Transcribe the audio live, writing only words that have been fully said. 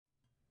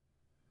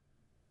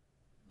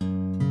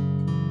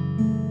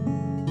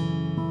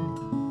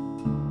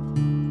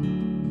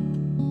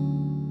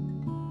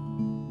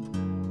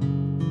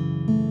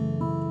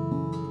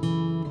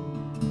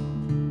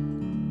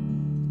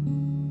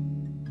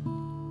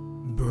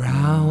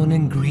Brown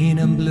and green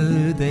and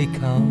blue they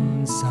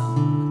come,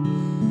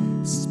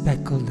 some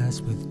speckled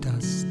as with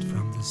dust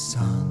from the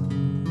sun.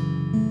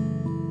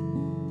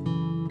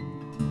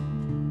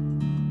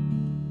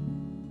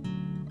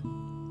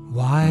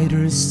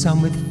 Wider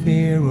some with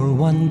fear or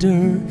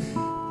wonder,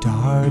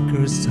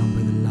 darker some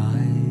with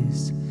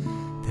lies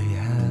they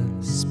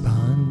have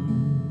spun.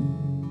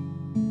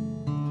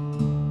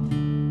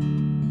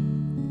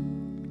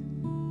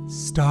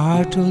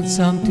 Startled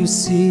some to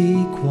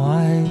see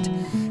quite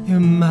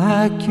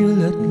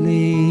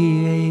immaculately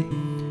a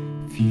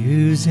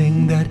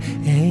fusing that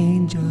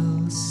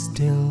angels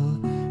still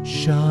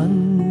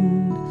shun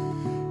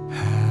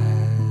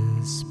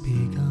has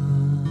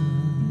begun.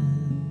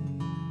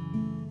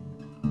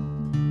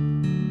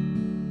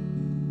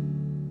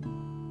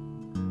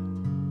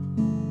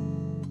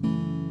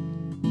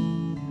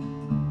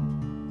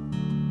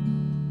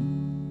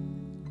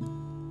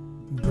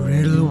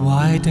 Brittle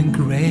white and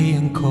grey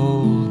and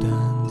cold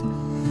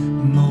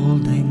and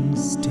molding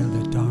still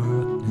the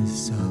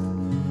darkness of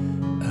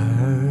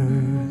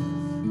earth.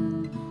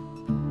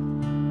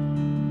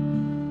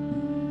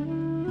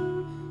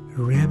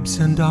 Ribs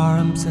and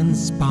arms and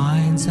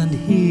spines and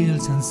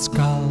heels and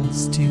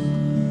skulls to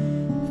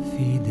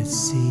feed the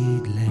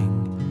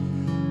seedling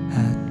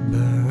at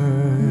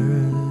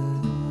birth.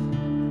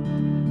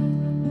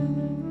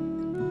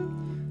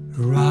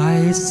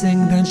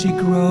 Rising then she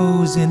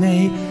grows in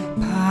a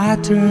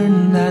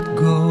pattern that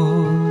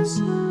goes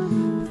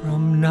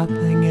from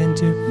nothing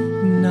into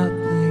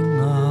nothing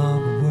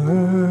of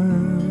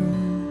worth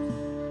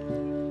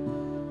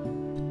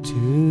to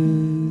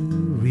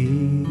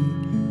rebirth.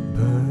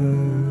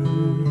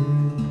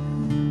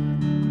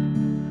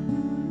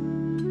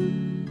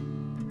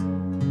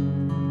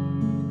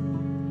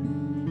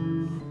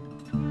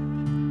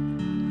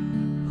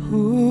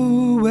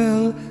 Who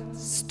will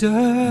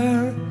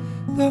stir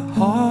the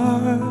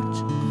heart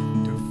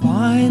to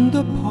find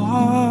the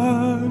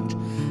part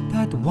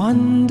that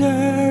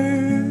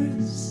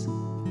wonders?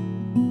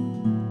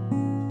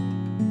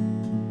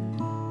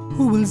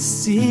 Who will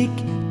seek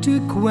to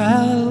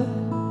quell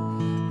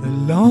the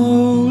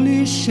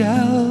lonely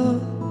shell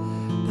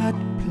that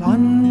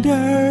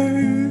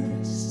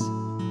plunders?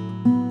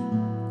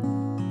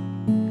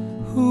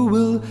 Who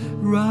will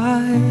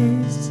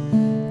rise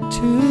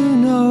to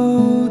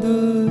know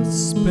the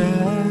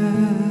spell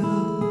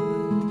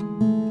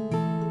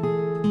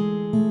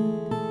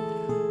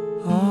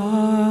of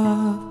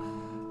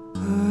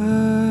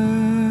earth?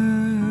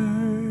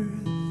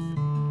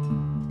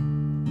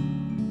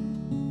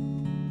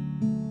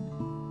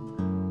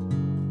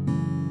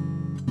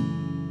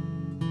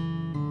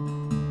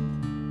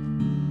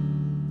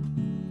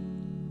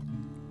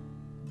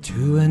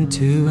 Two and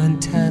two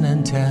and 10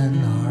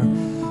 are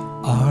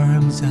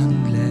arms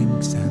and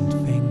legs and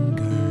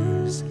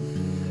fingers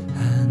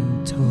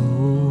and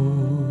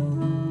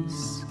toes,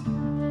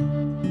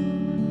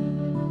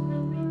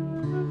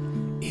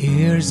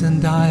 ears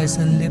and eyes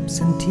and lips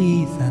and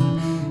teeth and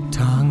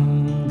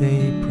tongue.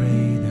 They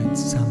pray that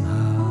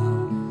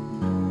somehow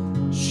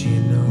she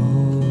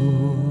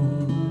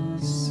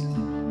knows.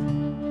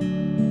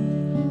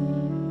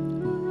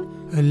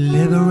 A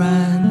liver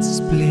and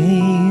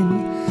spleen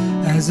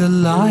as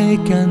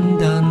alike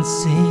and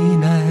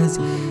unseen as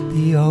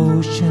the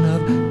ocean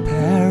of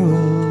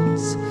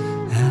perils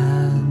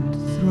and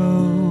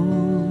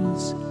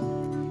throes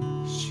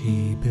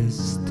she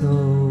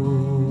bestows.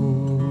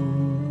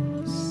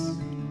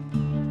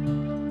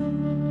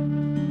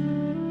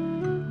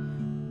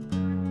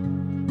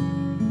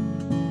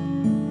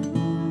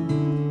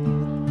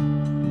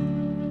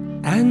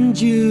 And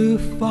you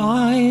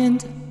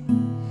find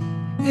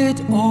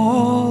it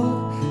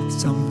all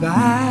some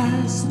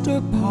vast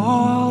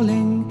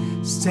appalling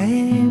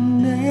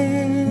sameness.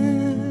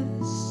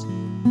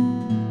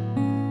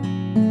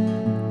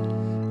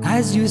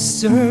 As you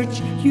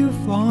search you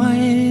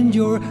find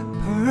your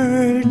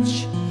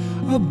perch,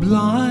 a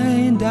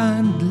blind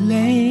and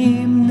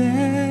lameness,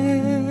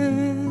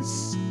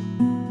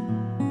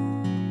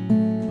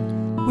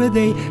 with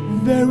a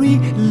very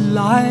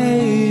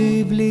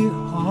lively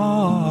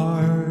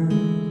heart.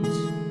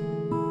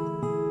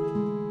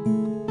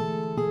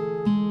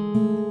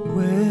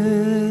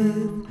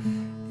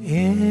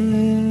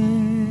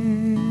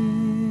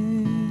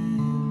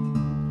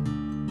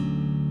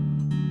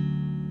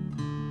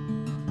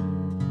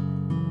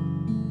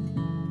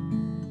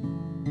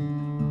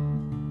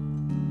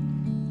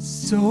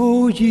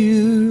 So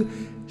you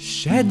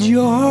shed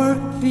your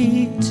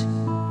feet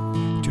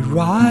to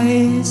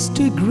rise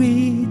to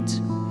greet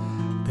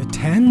the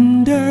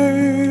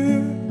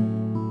tender,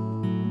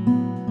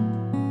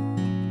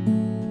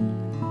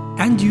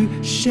 and you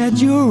shed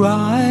your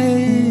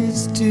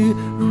eyes to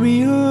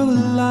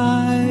realize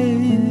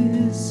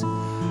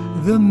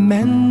the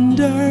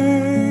mender.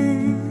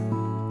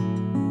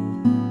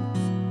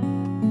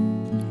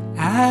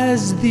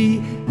 As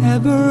the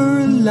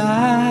everlasting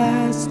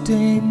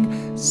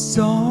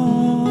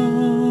song